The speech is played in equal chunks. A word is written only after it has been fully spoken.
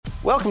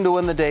Welcome to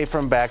Win the Day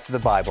from Back to the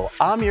Bible.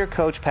 I'm your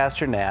coach,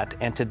 Pastor Nat,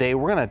 and today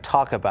we're going to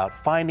talk about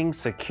finding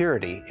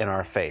security in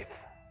our faith.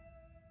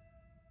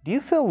 Do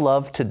you feel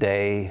loved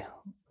today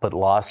but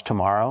lost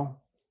tomorrow?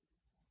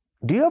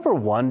 Do you ever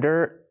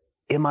wonder,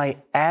 am I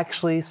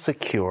actually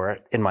secure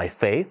in my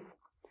faith?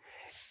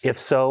 If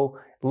so,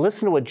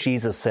 listen to what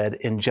Jesus said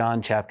in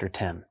John chapter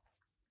 10.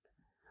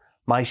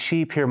 My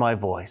sheep hear my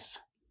voice,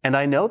 and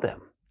I know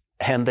them,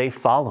 and they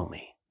follow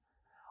me.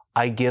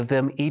 I give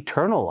them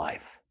eternal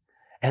life,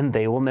 and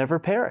they will never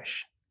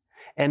perish,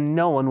 and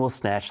no one will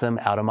snatch them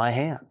out of my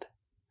hand.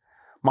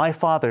 My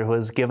Father who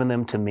has given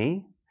them to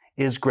me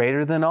is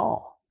greater than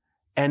all,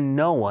 and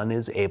no one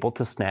is able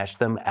to snatch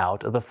them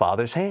out of the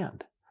Father's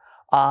hand.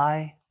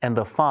 I and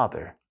the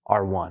Father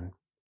are one.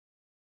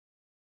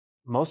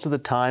 Most of the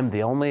time,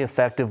 the only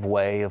effective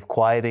way of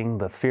quieting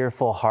the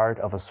fearful heart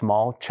of a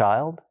small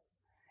child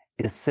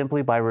is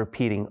simply by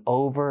repeating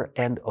over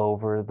and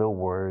over the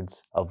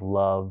words of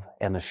love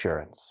and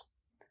assurance.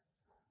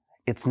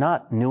 It's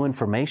not new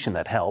information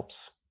that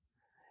helps.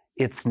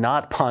 It's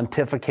not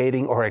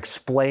pontificating or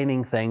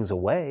explaining things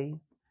away.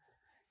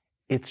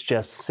 It's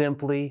just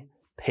simply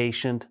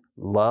patient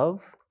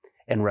love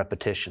and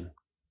repetition.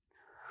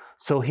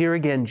 So here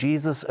again,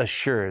 Jesus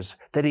assures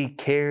that he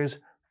cares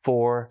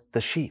for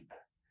the sheep.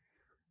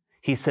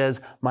 He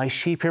says, my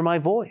sheep hear my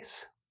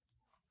voice.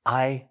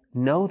 I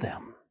know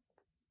them,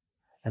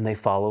 and they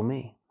follow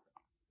me.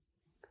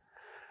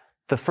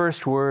 The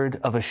first word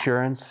of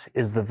assurance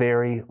is the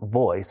very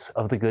voice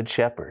of the Good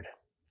Shepherd.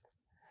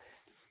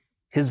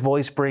 His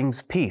voice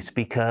brings peace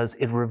because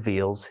it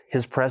reveals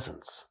his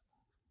presence.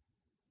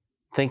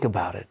 Think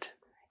about it.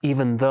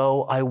 Even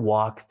though I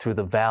walk through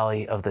the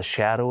valley of the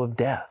shadow of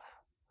death,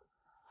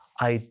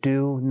 I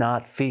do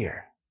not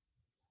fear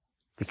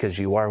because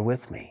you are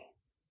with me.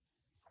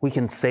 We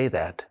can say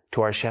that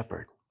to our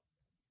shepherd.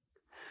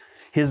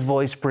 His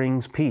voice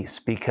brings peace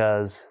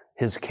because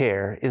his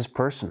care is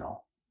personal.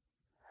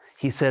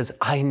 He says,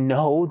 I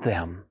know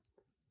them.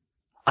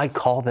 I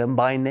call them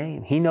by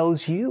name. He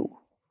knows you.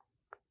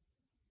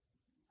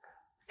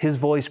 His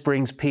voice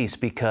brings peace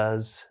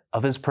because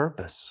of his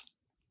purpose.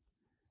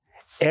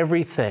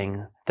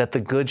 Everything that the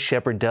Good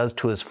Shepherd does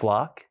to his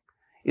flock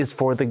is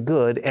for the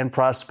good and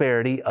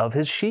prosperity of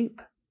his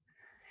sheep.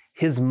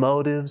 His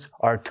motives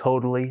are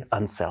totally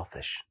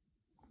unselfish.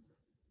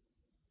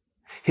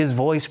 His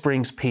voice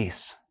brings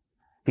peace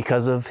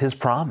because of his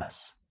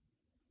promise.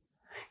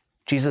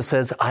 Jesus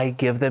says, I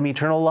give them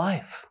eternal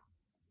life.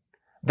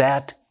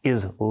 That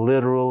is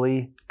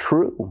literally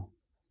true.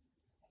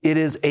 It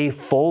is a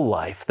full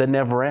life that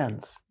never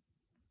ends.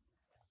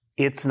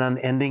 It's an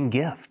unending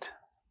gift.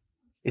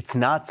 It's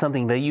not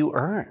something that you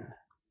earn.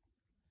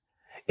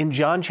 In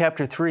John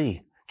chapter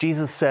 3,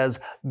 Jesus says,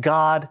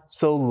 God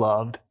so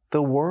loved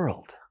the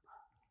world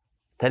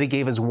that he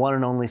gave his one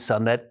and only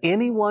Son, that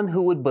anyone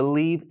who would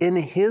believe in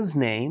his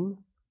name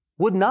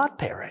would not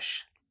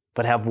perish,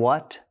 but have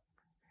what?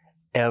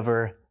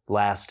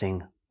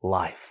 Everlasting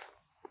life.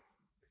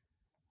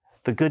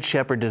 The Good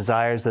Shepherd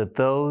desires that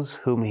those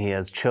whom he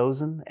has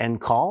chosen and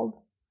called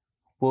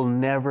will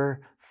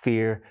never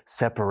fear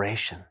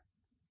separation.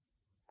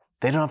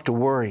 They don't have to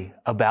worry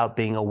about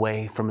being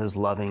away from his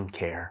loving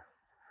care.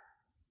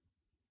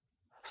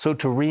 So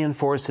to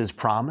reinforce his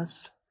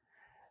promise,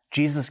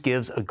 Jesus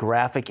gives a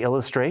graphic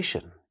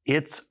illustration.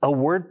 It's a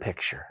word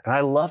picture, and I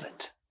love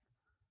it.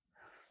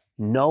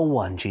 No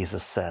one,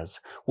 Jesus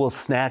says, will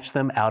snatch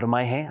them out of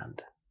my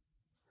hand.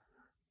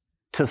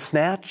 To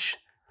snatch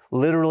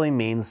literally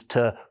means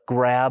to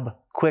grab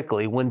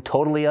quickly when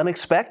totally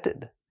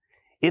unexpected.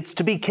 It's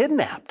to be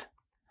kidnapped,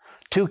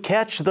 to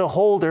catch the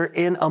holder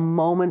in a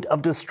moment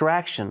of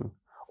distraction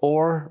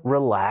or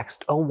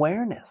relaxed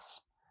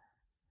awareness.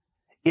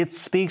 It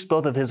speaks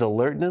both of his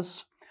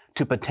alertness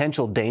to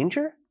potential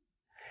danger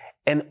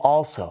and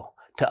also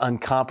to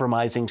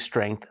uncompromising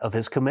strength of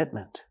his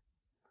commitment.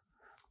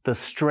 The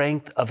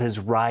strength of his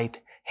right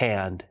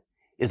hand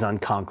is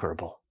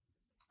unconquerable.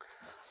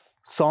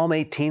 Psalm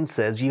 18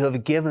 says, you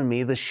have given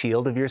me the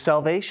shield of your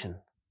salvation,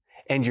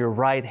 and your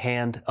right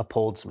hand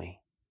upholds me.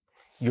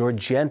 Your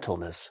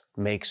gentleness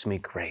makes me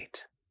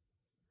great.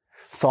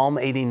 Psalm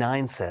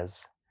 89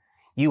 says,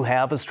 you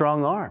have a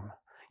strong arm.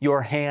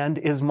 Your hand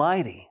is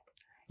mighty.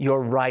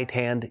 Your right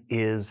hand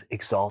is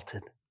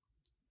exalted.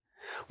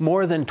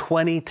 More than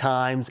 20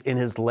 times in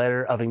his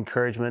letter of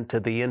encouragement to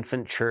the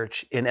infant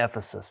church in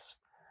Ephesus,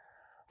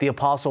 the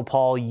Apostle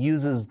Paul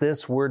uses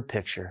this word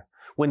picture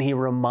when he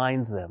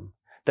reminds them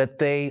that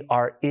they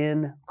are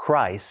in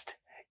Christ,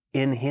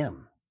 in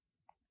him.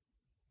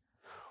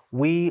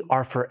 We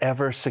are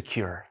forever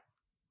secure,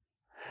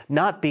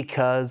 not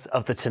because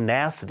of the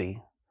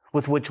tenacity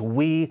with which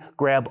we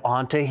grab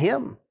onto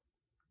him,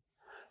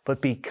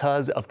 but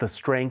because of the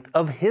strength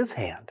of his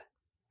hand,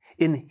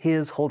 in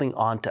his holding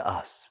on to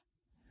us.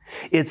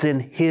 It's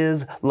in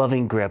his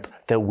loving grip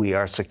that we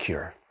are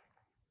secure.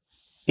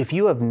 If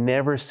you have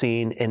never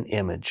seen an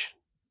image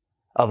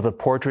of the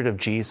portrait of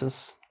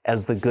Jesus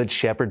as the Good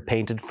Shepherd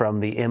painted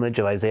from the image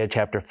of Isaiah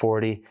chapter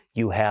 40,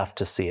 you have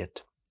to see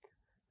it.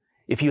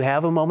 If you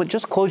have a moment,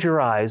 just close your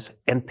eyes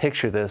and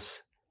picture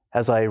this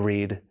as I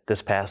read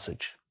this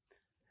passage.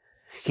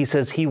 He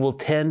says, He will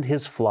tend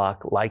His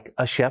flock like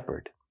a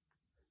shepherd.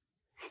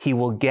 He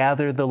will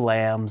gather the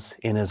lambs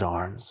in His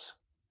arms.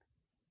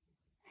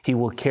 He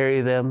will carry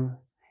them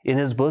in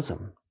His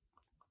bosom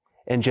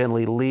and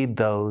gently lead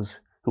those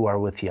who are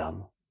with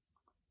young.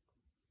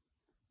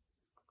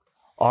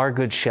 Our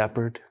Good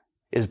Shepherd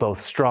is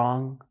both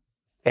strong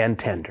and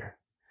tender.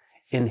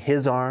 In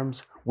His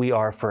arms, we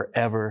are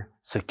forever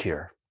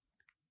secure.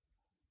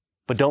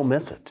 But don't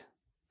miss it.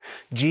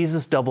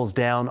 Jesus doubles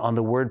down on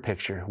the word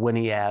picture when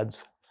He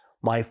adds,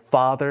 My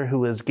Father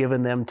who has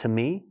given them to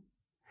me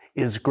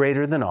is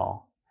greater than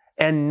all,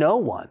 and no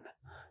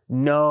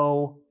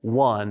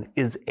one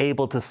is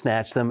able to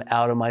snatch them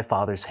out of my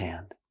Father's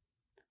hand.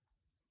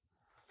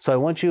 So I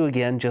want you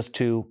again just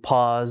to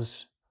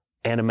pause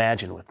and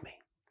imagine with me.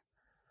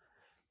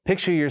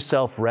 Picture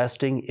yourself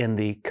resting in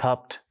the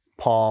cupped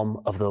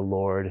palm of the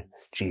Lord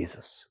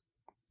Jesus.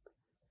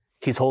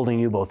 He's holding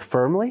you both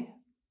firmly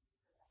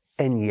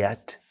and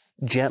yet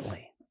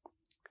gently.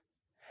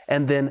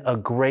 And then a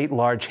great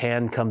large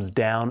hand comes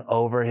down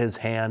over His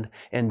hand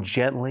and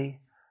gently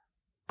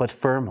but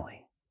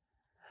firmly,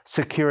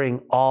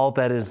 securing all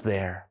that is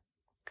there.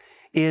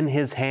 In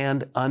His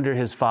hand, under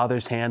His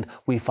Father's hand,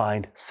 we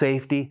find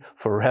safety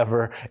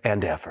forever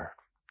and ever.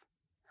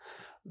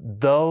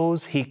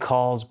 Those He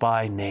calls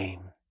by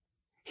name,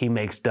 He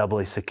makes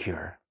doubly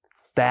secure.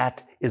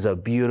 That is a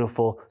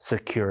beautiful,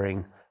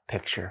 securing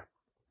picture.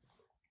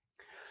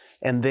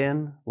 And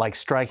then, like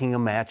striking a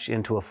match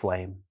into a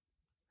flame,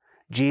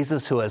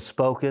 Jesus, who has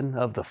spoken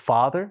of the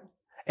Father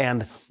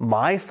and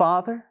my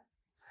Father,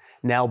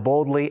 now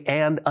boldly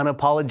and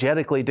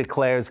unapologetically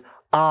declares,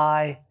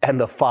 I and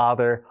the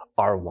Father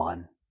are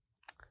one.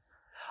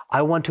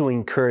 I want to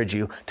encourage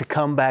you to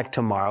come back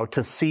tomorrow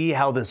to see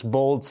how this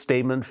bold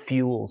statement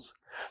fuels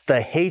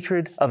the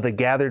hatred of the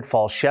gathered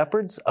false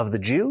shepherds of the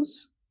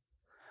Jews.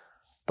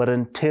 But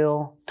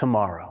until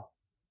tomorrow,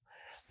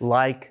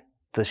 like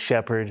the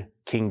shepherd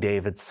King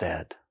David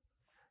said,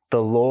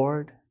 the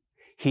Lord,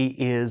 He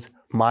is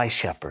my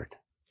shepherd.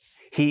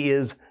 He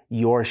is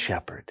your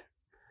shepherd.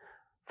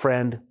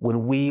 Friend,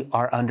 when we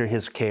are under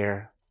His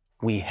care,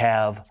 we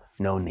have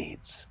no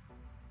needs.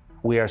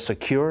 We are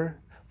secure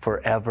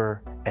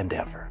forever and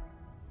ever.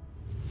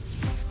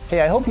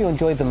 Hey, I hope you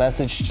enjoyed the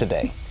message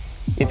today.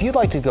 If you'd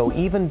like to go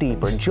even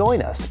deeper,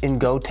 join us in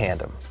Go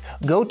Tandem.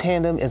 Go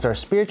Tandem is our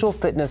spiritual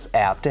fitness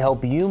app to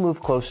help you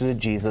move closer to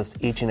Jesus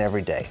each and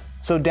every day.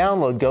 So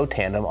download Go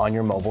Tandem on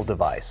your mobile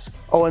device.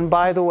 Oh, and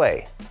by the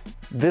way,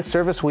 this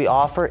service we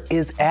offer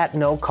is at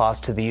no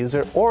cost to the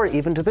user or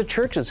even to the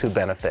churches who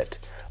benefit,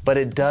 but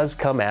it does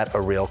come at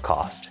a real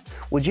cost.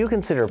 Would you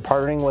consider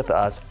partnering with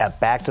us at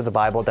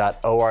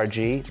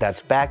backtothebible.org?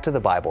 That's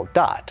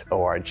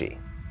backtothebible.org.